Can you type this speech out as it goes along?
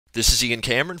This is Ian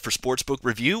Cameron for Sportsbook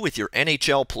Review with your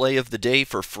NHL play of the day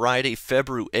for Friday,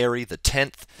 February the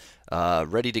 10th.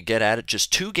 Ready to get at it.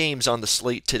 Just two games on the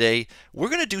slate today. We're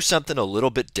going to do something a little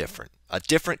bit different. A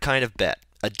different kind of bet.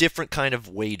 A different kind of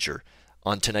wager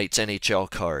on tonight's NHL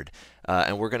card.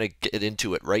 And we're going to get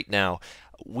into it right now.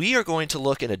 We are going to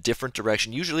look in a different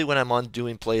direction. Usually when I'm on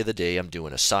doing play of the day, I'm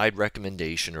doing a side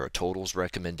recommendation or a totals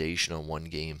recommendation on one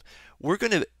game. We're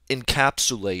going to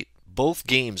encapsulate both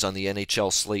games on the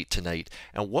NHL slate tonight,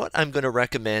 and what I'm going to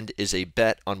recommend is a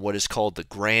bet on what is called the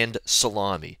Grand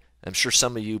Salami. I'm sure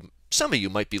some of you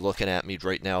might be looking at me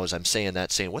right now as I'm saying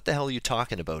that, saying, "What the hell are you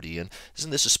talking about, Ian?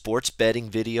 Isn't this a sports betting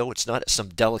video? It's not some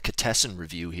delicatessen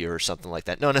review here or something like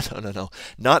that." No.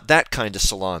 Not that kind of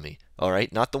salami. All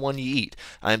right, not the one you eat.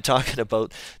 I'm talking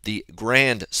about the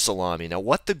Grand Salami. Now,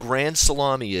 what the Grand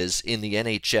Salami is in the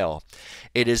NHL,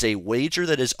 it is a wager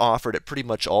that is offered at pretty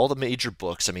much all the major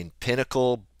books. I mean,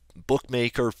 Pinnacle,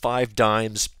 Bookmaker, Five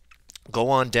Dimes,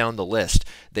 go on down the list.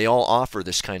 They all offer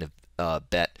this kind of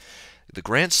bet. The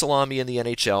Grand Salami in the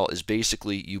NHL is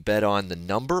basically you bet on the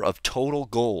number of total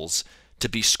goals to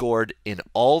be scored in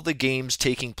all the games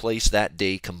taking place that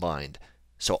day combined.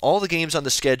 So all the games on the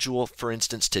schedule, for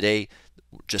instance, today,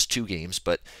 just two games,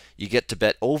 but you get to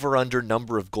bet over/under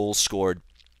number of goals scored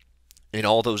in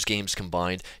all those games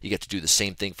combined. You get to do the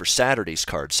same thing for Saturday's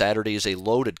card. Saturday is a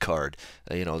loaded card.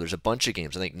 There's a bunch of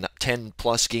games. I think 10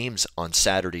 plus games on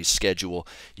Saturday's schedule.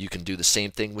 You can do the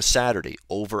same thing with Saturday.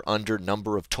 Over/under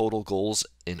number of total goals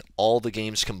in all the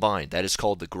games combined. That is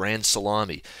called the Grand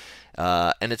Salami.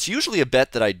 And it's usually a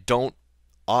bet that I don't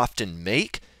often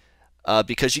make.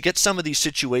 Because you get some of these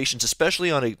situations,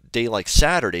 especially on a day like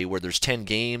Saturday where there's 10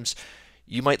 games,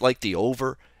 you might like the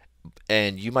over,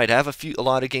 and you might have a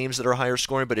lot of games that are higher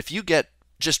scoring. But if you get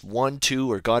just 1-2,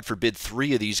 or God forbid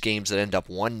 3 of these games that end up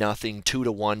 1-0,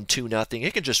 2-1, 2-0,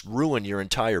 it can just ruin your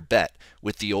entire bet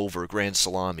with the over Grand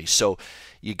Salami. So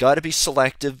you got to be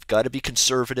selective, got to be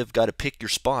conservative, got to pick your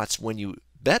spots when you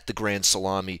bet the Grand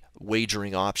Salami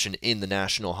wagering option in the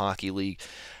National Hockey League.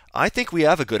 I think we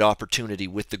have a good opportunity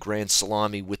with the Grand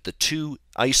Salami with the two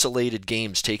isolated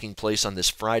games taking place on this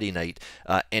Friday night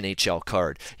NHL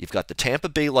card. You've got the Tampa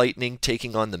Bay Lightning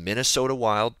taking on the Minnesota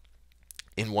Wild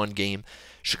in one game,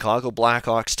 Chicago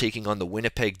Blackhawks taking on the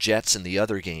Winnipeg Jets in the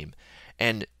other game.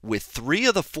 And with 3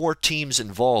 of the 4 teams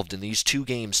involved in these two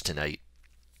games tonight,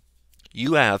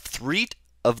 you have 3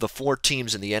 of the 4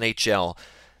 teams in the NHL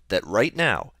that right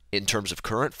now, in terms of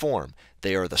current form,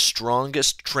 they are the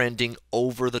strongest trending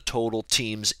over the total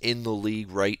teams in the league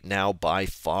right now by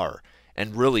far.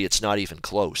 And really, it's not even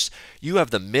close. You have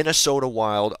the Minnesota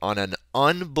Wild on an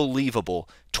unbelievable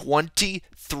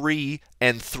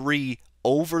 23-3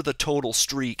 over the total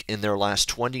streak in their last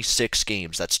 26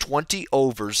 games. That's 20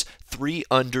 overs, 3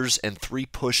 unders, and 3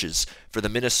 pushes for the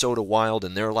Minnesota Wild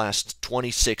in their last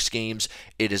 26 games.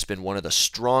 It has been one of the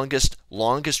strongest,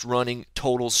 longest-running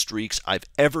total streaks I've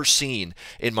ever seen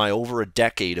in my over a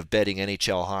decade of betting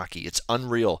NHL hockey. It's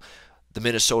unreal. The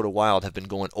Minnesota Wild have been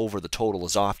going over the total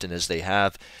as often as they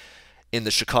have. In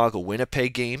the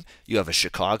Chicago-Winnipeg game, you have a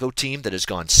Chicago team that has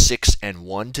gone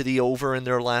 6-1 to the over in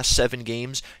their last 7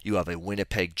 games. You have a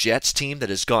Winnipeg Jets team that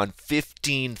has gone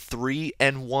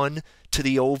 15-3-1 to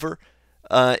the over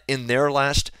in their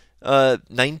last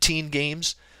 19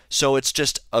 games. So it's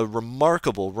just a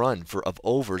remarkable run of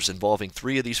overs involving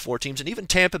 3 of these 4 teams. And even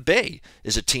Tampa Bay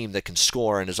is a team that can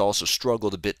score and has also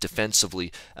struggled a bit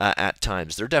defensively at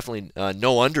times. They're definitely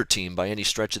no under team by any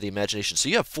stretch of the imagination. So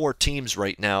you have 4 teams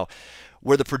right now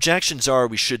where the projections are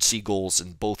we should see goals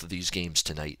in both of these games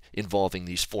tonight involving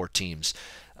these 4 teams.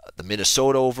 The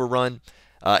Minnesota overrun.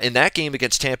 In that game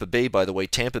against Tampa Bay, by the way,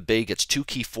 Tampa Bay gets 2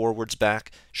 key forwards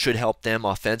back. Should help them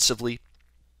offensively.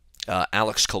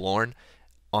 Alex Killorn,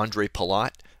 Andre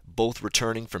Palat, both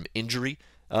returning from injury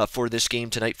for this game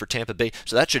tonight for Tampa Bay.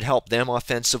 So that should help them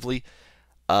offensively.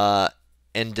 And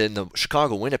in the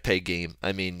Chicago-Winnipeg game,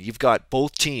 I mean, you've got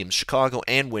both teams, Chicago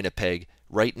and Winnipeg,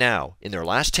 right now, in their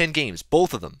last 10 games,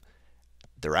 both of them,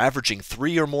 they're averaging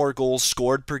 3 or more goals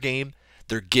scored per game.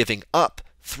 They're giving up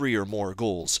 3 or more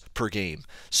goals per game.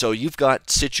 So you've got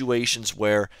situations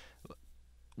where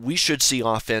we should see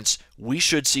offense, we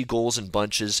should see goals in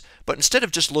bunches, but instead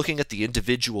of just looking at the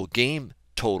individual game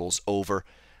totals over,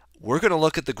 we're going to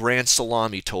look at the Grand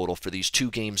Salami total for these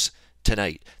 2 games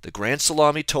tonight. The Grand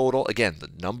Salami total, again,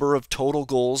 the number of total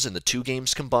goals in the 2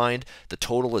 games combined, the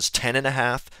total is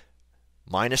 10.5,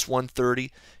 minus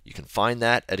 130. You can find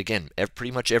that at, again,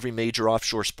 pretty much every major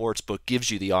offshore sports book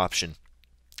gives you the option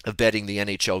of betting the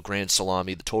NHL Grand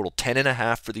Salami. The total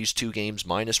 10.5 for these 2 games,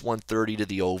 minus 130 to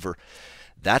the over.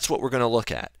 That's what we're going to look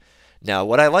at. Now,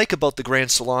 what I like about the Grand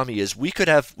Salami is we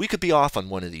could be off on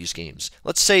one of these games.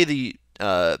 Let's say the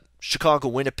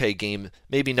Chicago-Winnipeg game,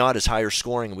 maybe not as higher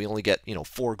scoring, and we only get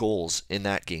 4 goals in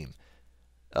that game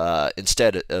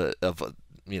instead of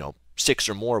 6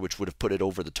 or more, which would have put it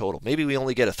over the total. Maybe we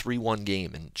only get a 3-1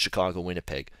 game in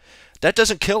Chicago-Winnipeg. That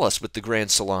doesn't kill us with the Grand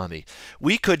Salami.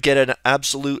 We could get an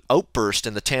absolute outburst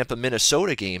in the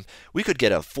Tampa-Minnesota game. We could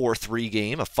get a 4-3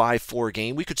 game, a 5-4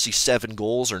 game. We could see 7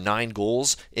 goals or 9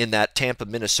 goals in that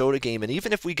Tampa-Minnesota game. And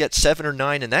even if we get 7 or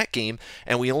 9 in that game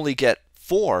and we only get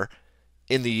 4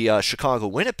 in the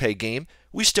Chicago-Winnipeg game,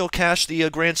 we still cash the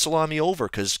Grand Salami over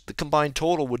because the combined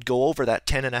total would go over that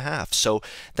 10.5. So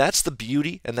that's the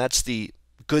beauty, and that's the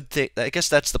good thing. I guess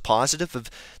that's the positive of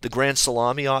the Grand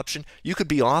Salami option. You could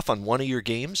be off on one of your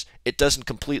games. It doesn't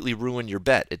completely ruin your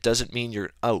bet. It doesn't mean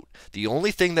you're out. The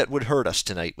only thing that would hurt us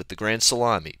tonight with the Grand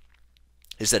Salami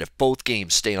is that if both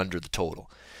games stay under the total.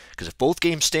 Because if both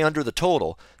games stay under the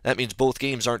total, that means both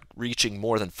games aren't reaching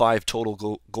more than 5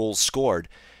 total goals scored.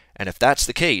 And if that's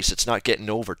the case, it's not getting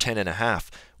over 10.5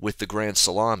 with the Grand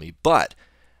Salami. But,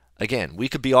 again, we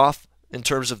could be off in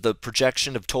terms of the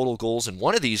projection of total goals in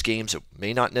one of these games. It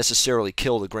may not necessarily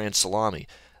kill the Grand Salami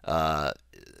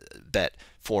bet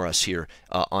for us here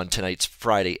on tonight's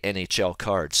Friday NHL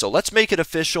card. So let's make it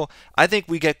official. I think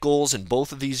we get goals in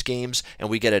both of these games, and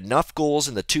we get enough goals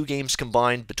in the 2 games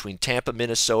combined between Tampa,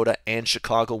 Minnesota, and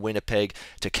Chicago, Winnipeg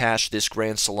to cash this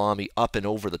Grand Salami up and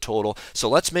over the total. So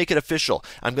let's make it official.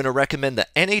 I'm going to recommend the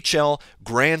NHL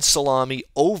Grand Salami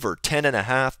over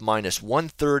 10.5 minus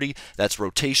 130. That's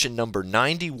rotation number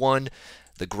 91.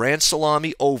 The Grand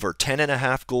Salami over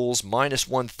 10.5 goals minus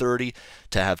 130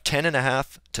 to have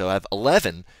 10.5 to have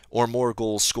 11 or more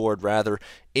goals scored rather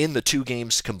in the 2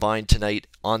 games combined tonight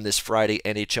on this Friday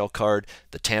NHL card,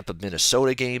 the Tampa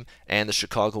Minnesota game and the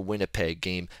Chicago Winnipeg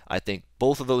game. I think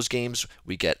both of those games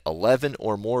we get 11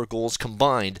 or more goals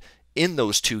combined in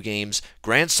those 2 games.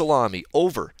 Grand Salami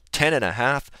over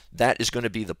 10.5. That is going to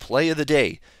be the play of the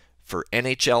day for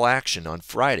NHL action on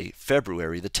Friday,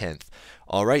 February the 10th.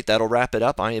 All right, that'll wrap it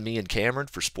up. I am Ian Cameron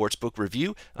for Sportsbook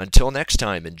Review. Until next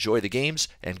time, enjoy the games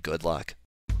and good luck.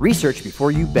 Research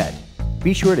before you bet.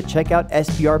 Be sure to check out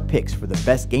SPR Picks for the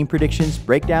best game predictions,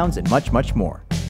 breakdowns, and much, much more.